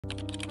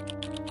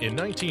In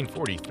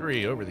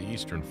 1943, over the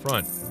Eastern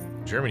Front,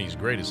 Germany's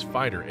greatest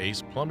fighter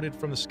ace plummeted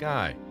from the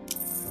sky.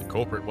 The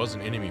culprit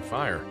wasn't enemy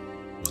fire,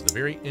 it was the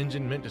very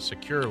engine meant to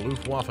secure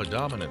Luftwaffe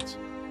dominance.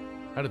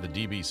 How did the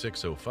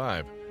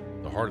DB-605,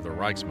 the heart of the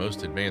Reich's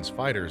most advanced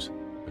fighters,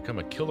 become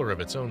a killer of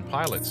its own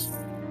pilots?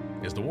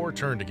 As the war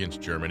turned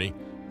against Germany,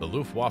 the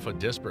Luftwaffe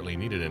desperately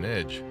needed an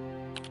edge.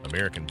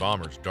 American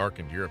bombers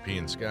darkened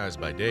European skies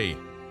by day,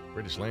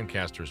 British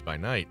Lancasters by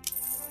night.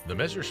 The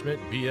Messerschmitt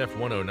Bf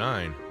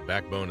 109,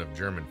 backbone of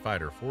German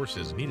fighter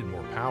forces, needed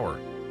more power,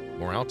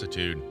 more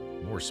altitude,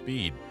 more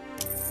speed.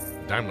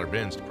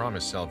 Daimler-Benz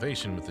promised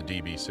salvation with the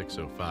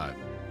DB-605,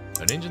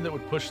 an engine that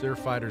would push their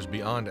fighters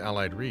beyond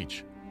Allied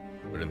reach.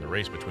 But in the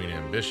race between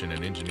ambition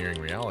and engineering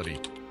reality,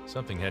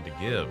 something had to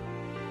give,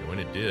 and when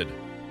it did,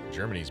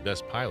 Germany's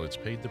best pilots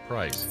paid the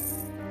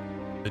price.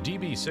 The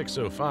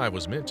DB-605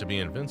 was meant to be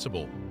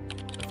invincible,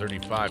 a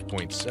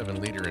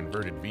 35.7-liter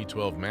inverted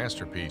V12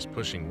 masterpiece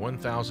pushing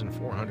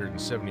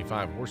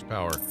 1,475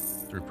 horsepower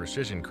through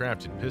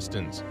precision-crafted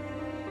pistons.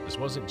 This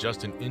wasn't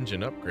just an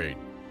engine upgrade,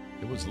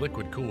 it was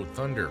liquid-cooled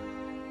thunder,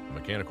 a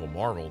mechanical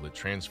marvel that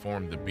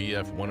transformed the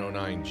Bf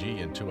 109G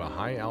into a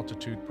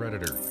high-altitude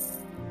predator.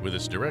 With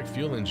its direct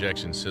fuel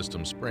injection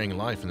system spraying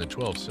life in the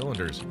 12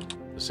 cylinders,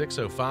 the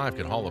 605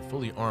 could haul a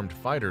fully armed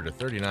fighter to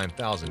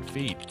 39,000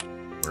 feet,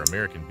 where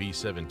American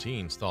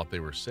B-17s thought they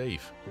were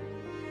safe.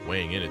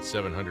 Weighing in at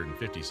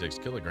 756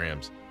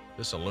 kilograms,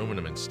 this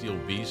aluminum and steel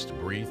beast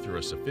breathed through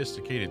a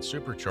sophisticated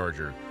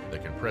supercharger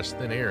that compressed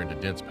thin air into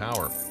dense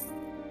power.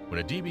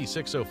 When a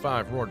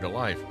DB-605 roared to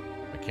life,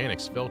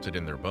 mechanics felt it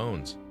in their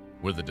bones,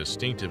 with a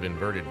distinctive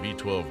inverted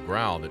V12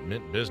 growl that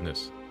meant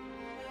business.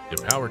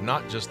 It powered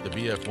not just the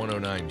Bf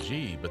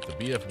 109G, but the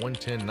Bf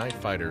 110 night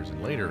fighters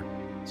and later,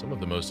 some of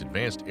the most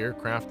advanced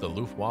aircraft the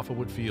Luftwaffe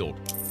would field.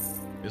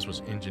 This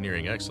was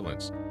engineering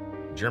excellence,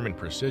 German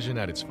precision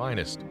at its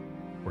finest,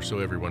 or so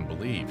everyone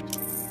believed.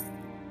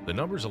 The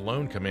numbers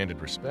alone commanded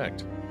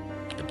respect.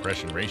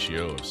 Compression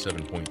ratio of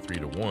 7.3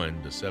 to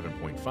 1 to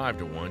 7.5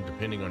 to 1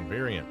 depending on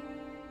variant.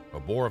 A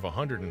bore of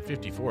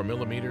 154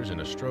 millimeters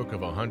and a stroke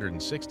of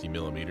 160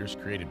 millimeters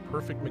created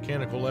perfect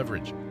mechanical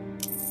leverage.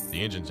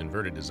 The engine's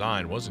inverted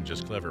design wasn't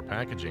just clever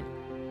packaging.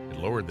 It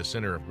lowered the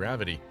center of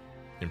gravity,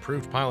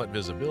 improved pilot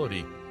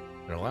visibility,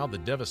 and allowed the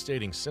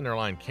devastating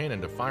centerline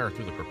cannon to fire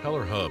through the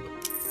propeller hub.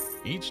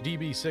 Each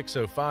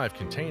DB-605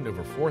 contained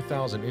over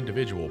 4,000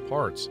 individual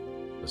parts,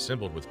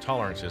 assembled with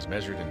tolerances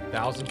measured in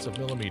thousandths of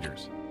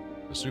millimeters.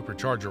 The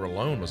supercharger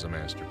alone was a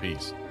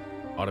masterpiece,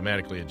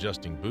 automatically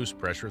adjusting boost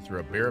pressure through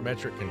a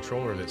barometric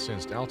controller that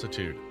sensed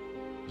altitude.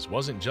 This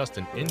wasn't just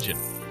an engine,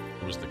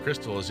 it was the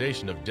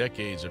crystallization of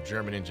decades of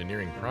German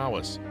engineering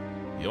prowess,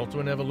 the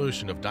ultimate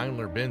evolution of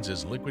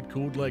Daimler-Benz's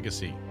liquid-cooled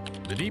legacy.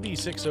 The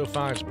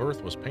DB-605's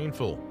birth was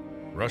painful,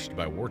 rushed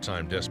by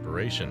wartime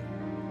desperation.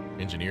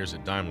 Engineers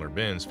at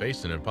Daimler-Benz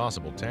faced an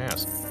impossible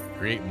task: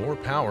 create more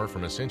power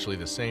from essentially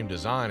the same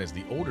design as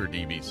the older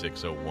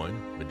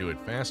DB-601, but do it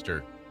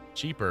faster,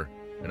 cheaper,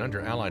 and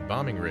under Allied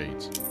bombing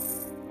raids.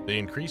 They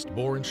increased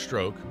bore and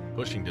stroke,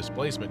 pushing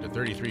displacement to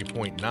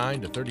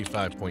 33.9 to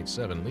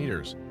 35.7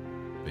 liters.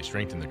 They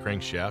strengthened the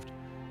crankshaft,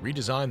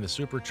 redesigned the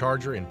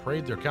supercharger, and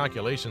prayed their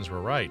calculations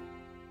were right.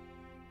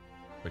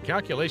 But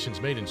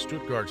calculations made in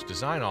Stuttgart's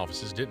design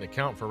offices didn't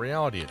account for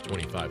reality at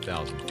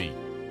 25,000 feet.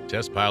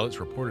 Test pilots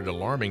reported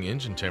alarming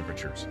engine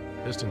temperatures.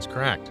 Pistons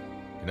cracked,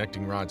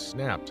 connecting rods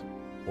snapped,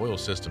 oil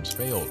systems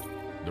failed.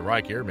 The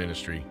Reich Air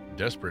Ministry,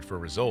 desperate for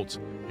results,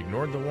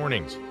 ignored the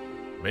warnings.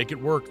 Make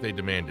it work, they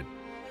demanded.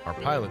 Our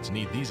pilots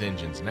need these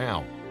engines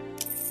now.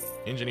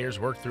 Engineers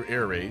worked through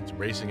air raids,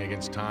 racing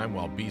against time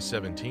while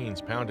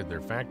B-17s pounded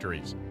their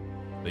factories.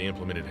 They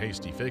implemented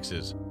hasty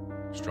fixes.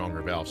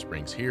 Stronger valve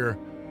springs here,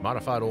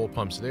 modified oil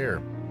pumps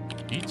there.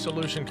 Each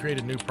solution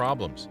created new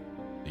problems.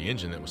 The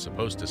engine that was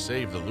supposed to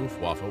save the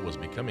Luftwaffe was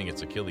becoming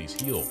its Achilles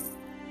heel.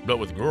 But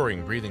with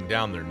Göring breathing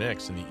down their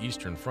necks and the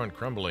Eastern Front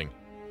crumbling,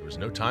 there was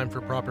no time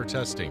for proper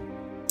testing.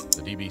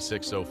 The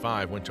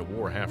DB-605 went to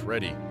war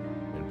half-ready,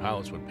 and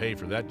pilots would pay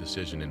for that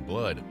decision in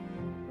blood.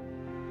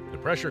 The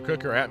pressure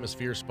cooker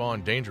atmosphere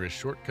spawned dangerous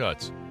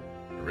shortcuts.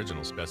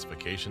 Original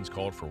specifications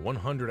called for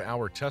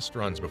 100-hour test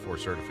runs before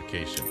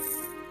certification.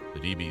 The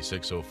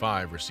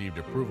DB-605 received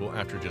approval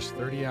after just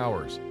 30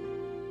 hours.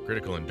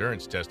 Critical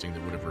endurance testing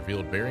that would have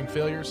revealed bearing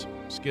failures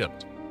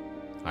skipped.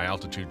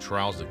 High-altitude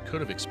trials that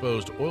could have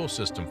exposed oil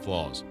system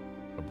flaws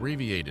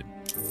abbreviated.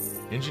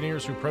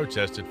 Engineers who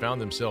protested found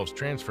themselves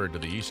transferred to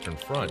the Eastern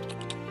Front.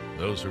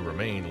 Those who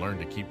remained learned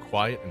to keep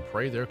quiet and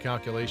pray their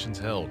calculations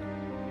held.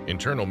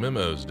 Internal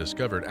memos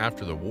discovered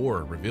after the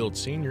war revealed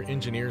senior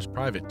engineers'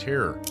 private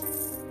terror.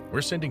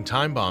 We're sending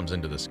time bombs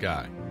into the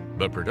sky,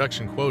 but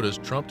production quotas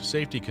trumped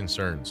safety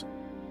concerns.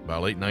 By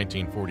late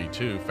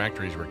 1942,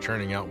 factories were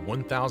churning out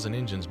 1,000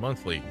 engines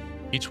monthly,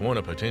 each one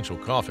a potential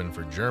coffin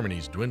for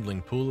Germany's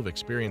dwindling pool of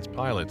experienced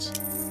pilots.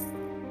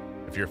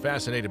 If you're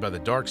fascinated by the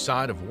dark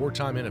side of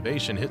wartime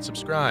innovation, hit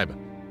subscribe.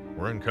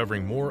 We're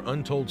uncovering more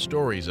untold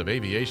stories of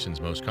aviation's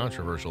most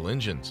controversial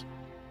engines.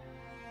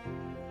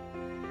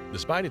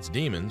 Despite its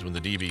demons, when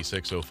the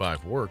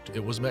DB-605 worked,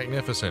 it was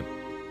magnificent.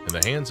 In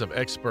the hands of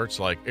experts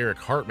like Erich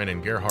Hartmann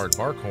and Gerhard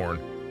Barkhorn,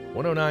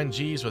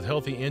 109Gs with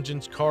healthy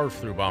engines carved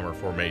through bomber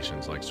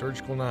formations like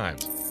surgical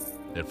knives.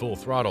 At full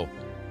throttle,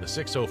 the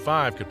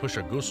 605 could push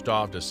a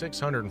Gustav to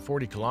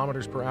 640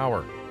 kilometers per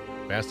hour,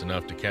 fast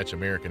enough to catch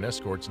American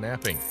escorts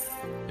napping.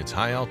 Its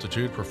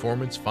high-altitude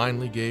performance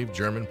finally gave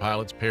German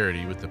pilots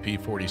parity with the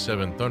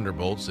P-47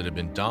 Thunderbolts that had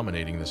been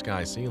dominating the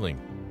sky ceiling.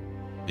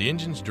 The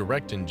engine's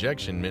direct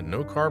injection meant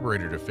no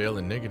carburetor to fail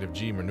in negative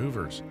G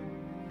maneuvers.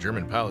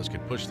 German pilots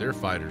could push their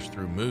fighters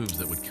through moves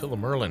that would kill a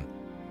Merlin.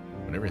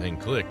 When everything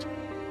clicked,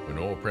 when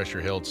oil pressure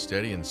held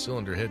steady and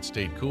cylinder head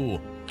stayed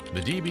cool,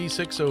 the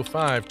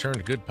DB-605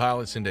 turned good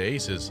pilots into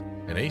aces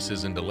and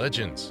aces into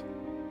legends.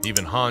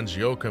 Even Hans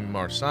Joachim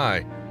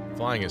Marseille,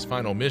 flying his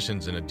final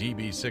missions in a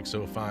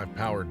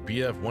DB-605-powered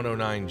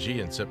Bf-109G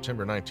in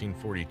September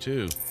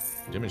 1942,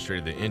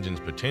 demonstrated the engine's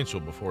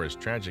potential before his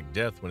tragic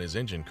death when his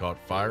engine caught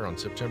fire on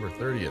September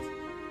 30th,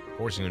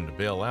 forcing him to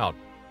bail out,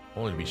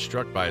 only to be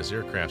struck by his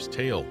aircraft's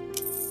tail.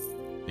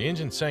 The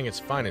engine sang its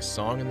finest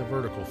song in the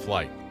vertical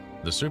flight.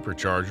 The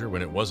supercharger,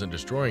 when it wasn't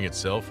destroying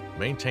itself,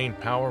 maintained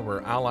power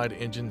where Allied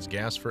engines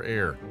gasped for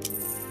air.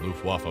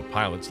 Luftwaffe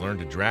pilots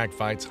learned to drag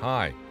fights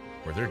high,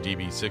 where their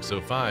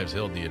DB-605s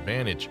held the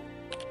advantage.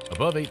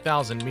 Above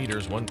 8,000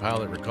 meters, one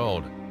pilot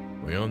recalled,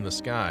 "We owned the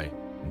sky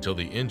until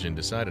the engine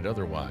decided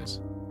otherwise."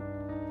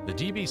 The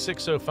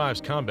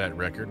DB-605's combat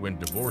record, when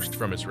divorced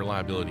from its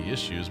reliability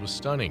issues, was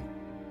stunning.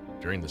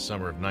 During the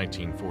summer of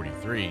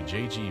 1943,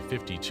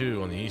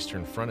 JG-52 on the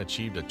Eastern Front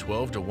achieved a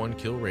 12-to-1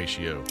 kill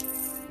ratio,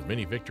 with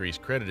many victories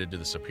credited to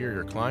the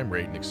superior climb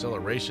rate and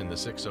acceleration the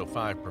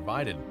 605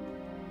 provided.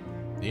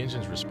 The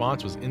engine's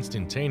response was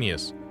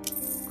instantaneous.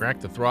 Cracked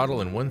the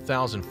throttle and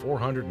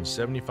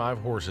 1,475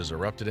 horses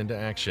erupted into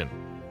action.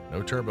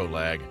 No turbo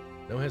lag,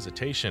 no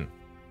hesitation.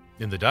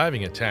 In the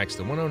diving attacks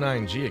the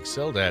 109G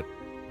excelled at,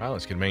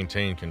 pilots could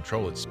maintain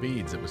control at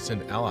speeds that would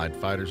send Allied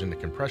fighters into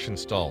compression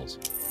stalls.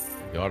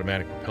 The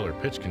automatic propeller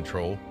pitch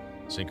control,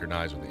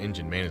 synchronized with the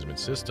engine management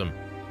system,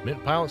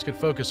 meant pilots could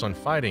focus on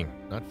fighting,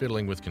 not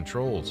fiddling with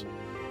controls.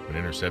 When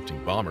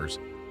intercepting bombers,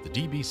 the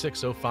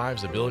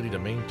DB-605's ability to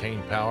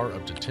maintain power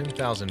up to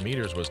 10,000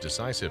 meters was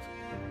decisive.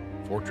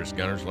 Fortress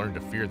gunners learned to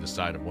fear the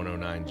sight of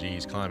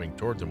 109Gs climbing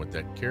toward them with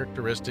that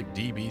characteristic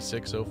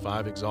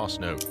DB-605 exhaust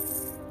note,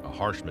 a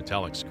harsh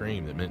metallic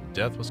scream that meant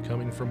death was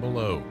coming from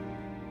below.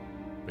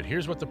 But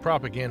here's what the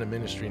propaganda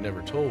ministry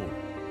never told.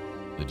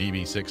 The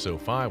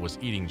DB-605 was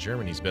eating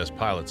Germany's best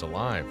pilots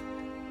alive.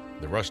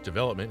 The rushed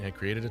development had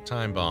created a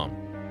time bomb.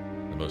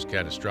 The most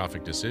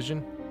catastrophic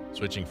decision?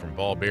 Switching from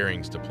ball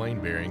bearings to plain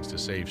bearings to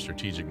save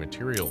strategic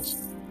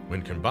materials.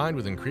 When combined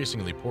with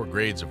increasingly poor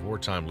grades of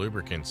wartime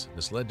lubricants,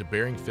 this led to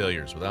bearing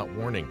failures without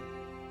warning.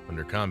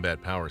 Under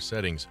combat power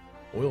settings,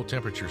 oil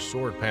temperatures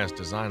soared past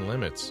design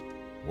limits.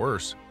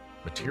 Worse,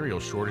 material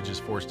shortages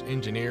forced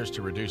engineers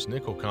to reduce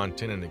nickel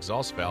content in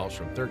exhaust valves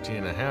from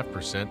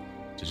 13.5%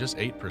 to just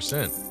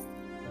 8%.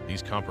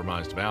 These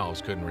compromised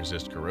valves couldn't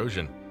resist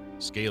corrosion,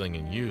 scaling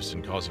in use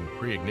and causing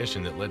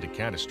pre-ignition that led to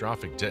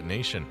catastrophic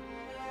detonation.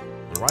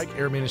 The Reich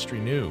Air Ministry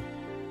knew.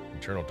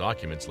 Internal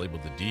documents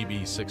labeled the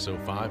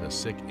DB-605 a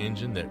sick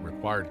engine that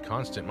required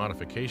constant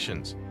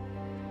modifications.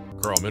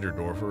 Karl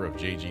Mitterdorfer of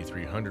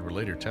JG-300 would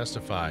later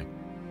testify,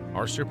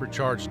 "Our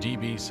supercharged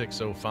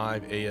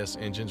DB-605 AS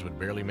engines would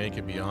barely make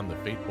it beyond the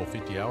fateful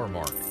 50-hour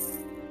mark.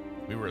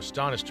 We were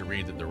astonished to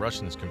read that the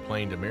Russians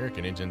complained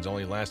American engines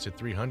only lasted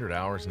 300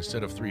 hours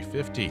instead of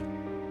 350.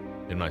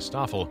 In my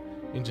Stoffel,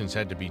 engines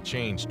had to be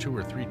changed 2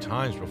 or 3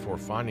 times before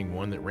finding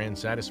one that ran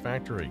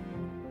satisfactory."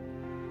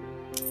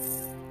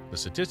 The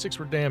statistics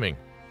were damning.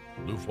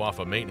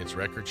 Luftwaffe maintenance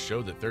records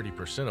showed that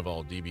 30% of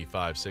all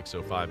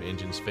DB-605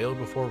 engines failed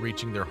before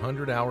reaching their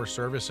 100-hour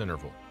service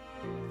interval.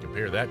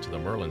 Compare that to the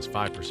Merlin's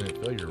 5%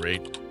 failure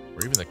rate,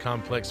 or even the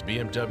complex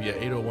BMW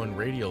 801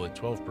 radial at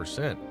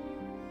 12%.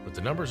 But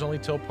the numbers only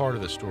tell part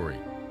of the story.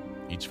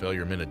 Each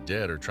failure meant a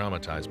dead or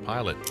traumatized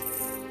pilot.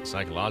 The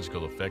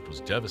psychological effect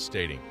was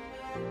devastating.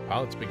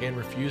 Pilots began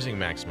refusing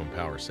maximum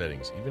power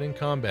settings, even in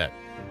combat.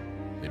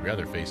 They'd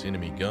rather face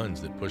enemy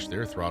guns that pushed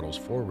their throttles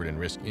forward and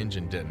risk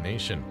engine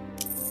detonation.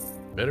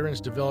 Veterans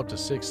developed a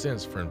sixth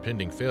sense for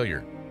impending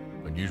failure,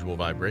 unusual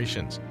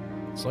vibrations,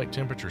 slight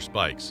temperature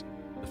spikes,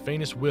 the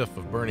faintest whiff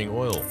of burning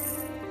oil.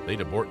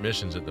 They'd abort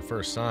missions at the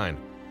first sign,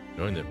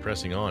 knowing that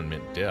pressing on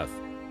meant death.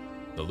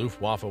 The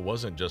Luftwaffe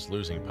wasn't just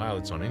losing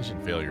pilots on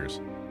engine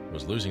failures, it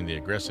was losing the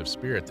aggressive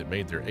spirit that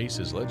made their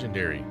aces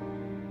legendary.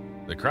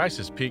 The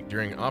crisis peaked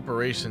during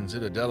Operation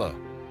Zitadella,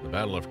 the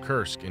Battle of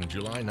Kursk in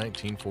July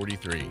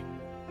 1943.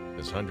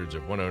 As hundreds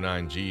of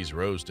 109Gs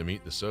rose to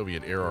meet the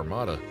Soviet air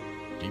armada,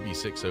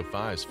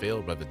 DB-605s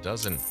failed by the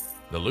dozen.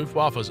 The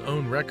Luftwaffe's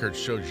own records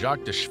showed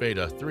Jacques de Schwede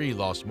III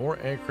lost more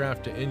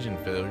aircraft to engine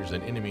failures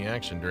than enemy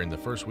action during the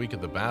first week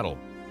of the battle.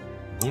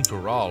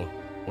 Günter Rahl,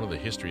 one of the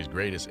history's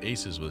greatest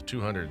aces with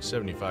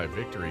 275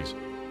 victories,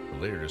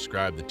 would later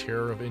describe the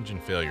terror of engine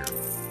failure.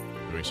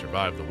 Though he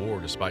survived the war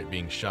despite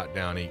being shot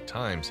down 8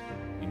 times,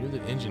 he knew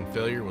that engine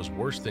failure was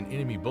worse than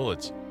enemy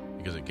bullets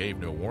because it gave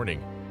no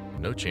warning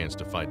and no chance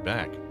to fight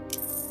back.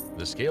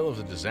 The scale of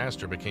the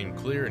disaster became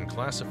clear in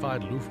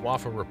classified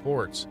Luftwaffe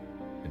reports.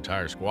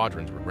 Entire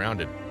squadrons were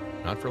grounded,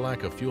 not for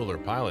lack of fuel or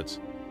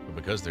pilots, but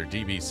because their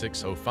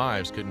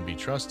DB-605s couldn't be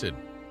trusted.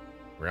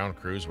 Ground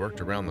crews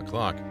worked around the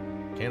clock,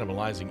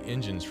 cannibalizing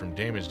engines from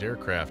damaged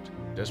aircraft,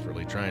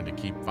 desperately trying to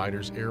keep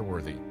fighters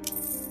airworthy.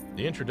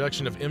 The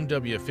introduction of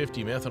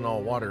MW-50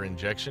 methanol water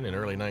injection in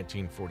early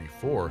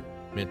 1944,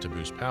 meant to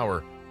boost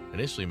power,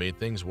 initially made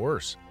things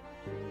worse.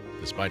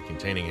 Despite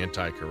containing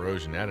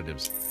anti-corrosion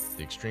additives,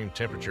 the extreme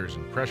temperatures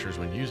and pressures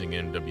when using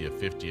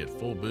MW-50 at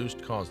full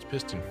boost caused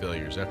piston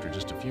failures after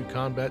just a few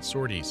combat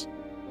sorties.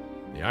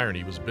 The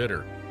irony was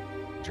bitter.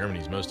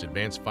 Germany's most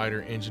advanced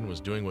fighter engine was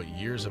doing what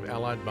years of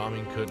Allied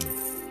bombing couldn't,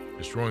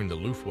 destroying the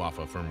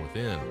Luftwaffe from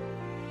within.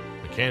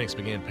 Mechanics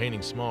began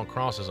painting small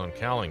crosses on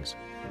cowlings,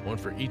 one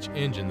for each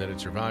engine that had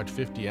survived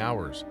 50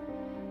 hours.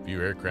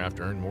 Few aircraft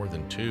earned more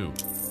than 2.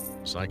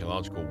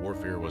 Psychological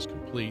warfare was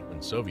complete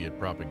when Soviet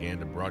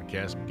propaganda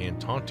broadcasts began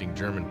taunting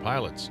German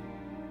pilots.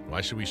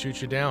 "Why should we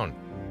shoot you down?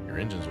 Your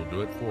engines will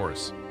do it for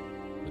us."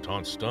 The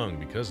taunts stung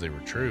because they were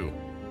true.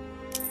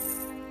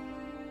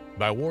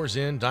 By war's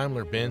end,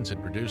 Daimler-Benz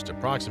had produced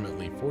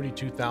approximately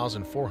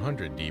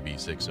 42,400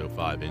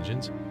 DB-605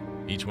 engines,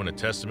 each one a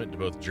testament to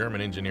both German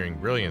engineering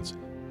brilliance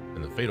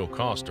and the fatal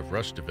cost of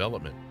rushed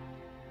development.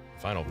 The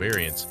final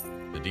variants,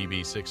 the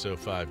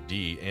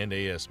DB-605D and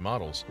AS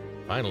models,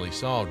 finally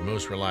solved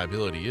most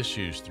reliability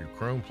issues through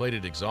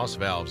chrome-plated exhaust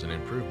valves and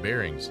improved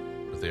bearings,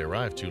 but they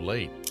arrived too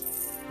late.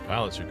 The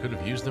pilots who could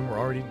have used them were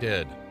already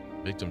dead,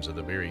 victims of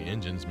the very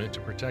engines meant to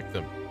protect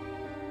them.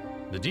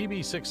 The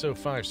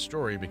DB-605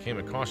 story became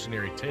a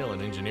cautionary tale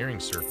in engineering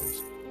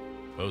circles.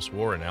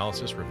 Post-war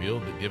analysis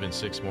revealed that given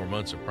 6 more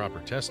months of proper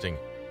testing,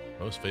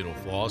 most fatal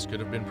flaws could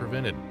have been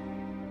prevented.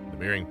 The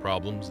bearing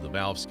problems, the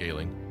valve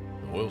scaling,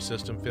 the oil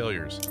system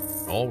failures,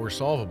 all were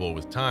solvable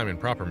with time and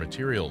proper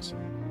materials.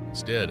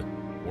 Instead,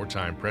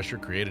 wartime pressure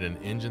created an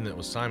engine that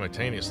was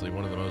simultaneously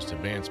one of the most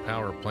advanced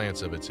power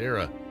plants of its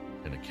era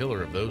and a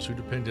killer of those who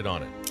depended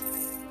on it.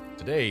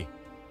 Today,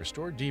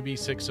 restored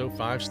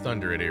DB-605s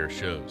thunder at air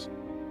shows,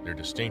 their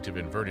distinctive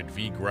inverted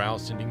V growl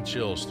sending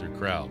chills through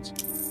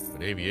crowds.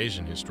 But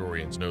aviation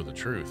historians know the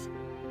truth.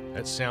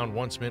 That sound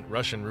once meant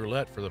Russian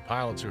roulette for the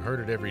pilots who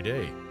heard it every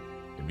day.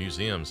 In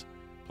museums,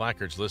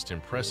 placards list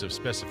impressive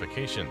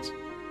specifications,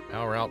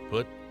 power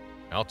output,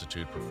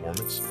 altitude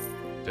performance,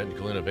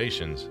 technical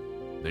innovations.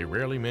 They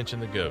rarely mention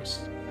the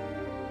ghosts.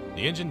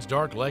 The engine's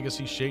dark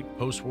legacy shaped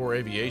post-war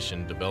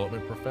aviation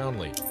development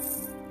profoundly.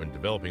 When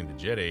developing the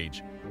jet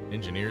age,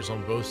 engineers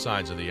on both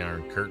sides of the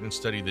Iron Curtain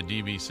studied the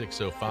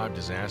DB-605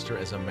 disaster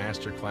as a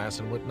masterclass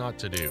in what not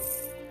to do.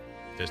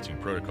 Testing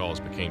protocols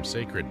became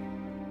sacred.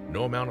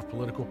 No amount of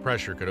political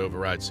pressure could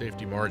override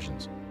safety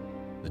margins.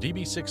 The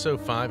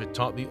DB-605 had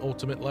taught the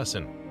ultimate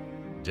lesson: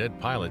 dead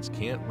pilots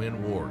can't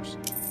win wars.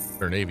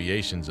 Modern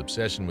aviation's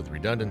obsession with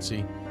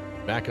redundancy,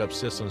 backup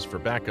systems for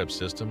backup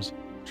systems,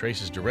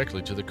 traces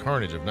directly to the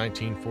carnage of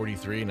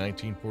 1943 and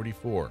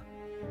 1944.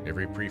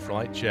 Every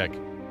pre-flight check,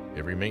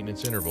 every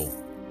maintenance interval,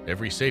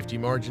 every safety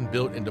margin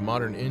built into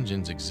modern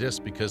engines exists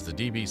because the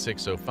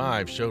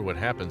DB-605 showed what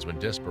happens when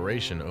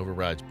desperation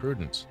overrides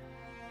prudence.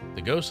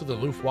 The ghosts of the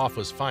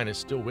Luftwaffe's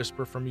finest still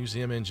whisper from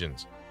museum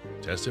engines.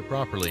 Test it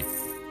properly,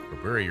 or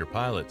bury your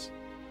pilots.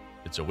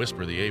 It's a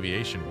whisper the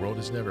aviation world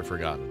has never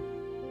forgotten.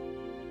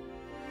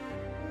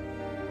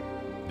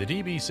 The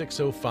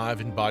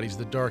DB-605 embodies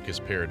the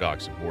darkest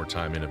paradox of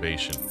wartime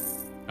innovation: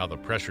 how the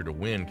pressure to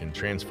win can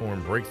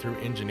transform breakthrough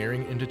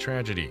engineering into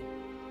tragedy.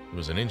 It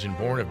was an engine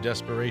born of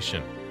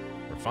desperation,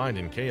 refined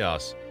in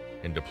chaos,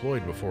 and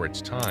deployed before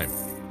its time.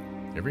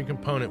 Every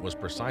component was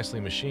precisely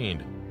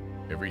machined,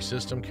 every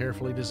system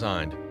carefully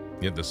designed,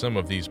 yet the sum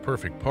of these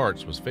perfect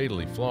parts was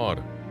fatally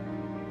flawed.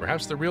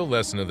 Perhaps the real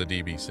lesson of the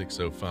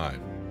DB-605: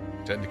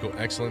 technical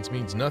excellence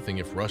means nothing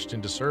if rushed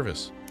into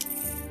service.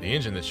 The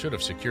engine that should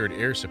have secured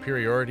air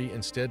superiority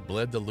instead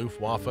bled the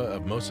Luftwaffe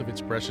of most of its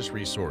precious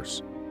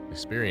resource: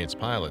 experienced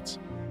pilots.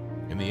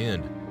 In the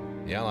end,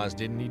 the Allies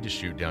didn't need to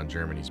shoot down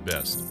Germany's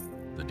best.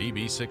 The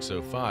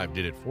DB-605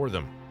 did it for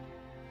them.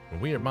 When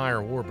we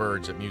admire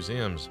warbirds at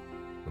museums,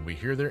 when we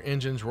hear their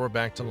engines roar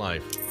back to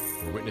life,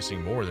 we're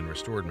witnessing more than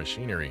restored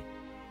machinery.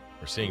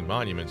 We're seeing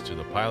monuments to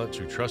the pilots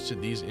who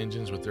trusted these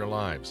engines with their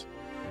lives,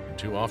 and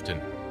too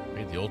often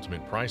paid the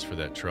ultimate price for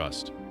that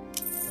trust.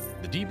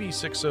 The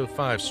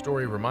DB-605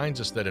 story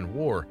reminds us that in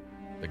war,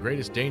 the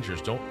greatest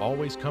dangers don't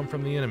always come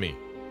from the enemy.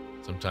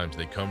 Sometimes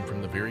they come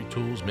from the very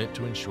tools meant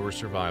to ensure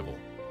survival.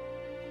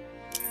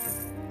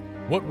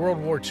 What World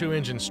War II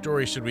engine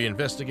story should we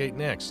investigate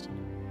next?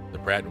 The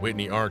Pratt &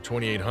 Whitney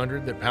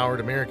R2800 that powered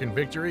American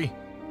victory,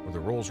 or the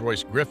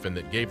Rolls-Royce Griffin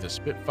that gave the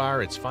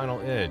Spitfire its final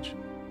edge?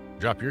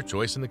 Drop your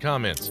choice in the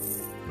comments.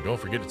 And don't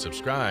forget to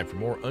subscribe for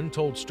more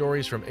untold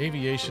stories from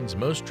aviation's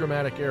most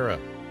dramatic era,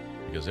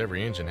 because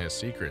every engine has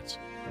secrets.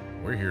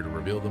 We're here to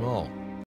reveal them all.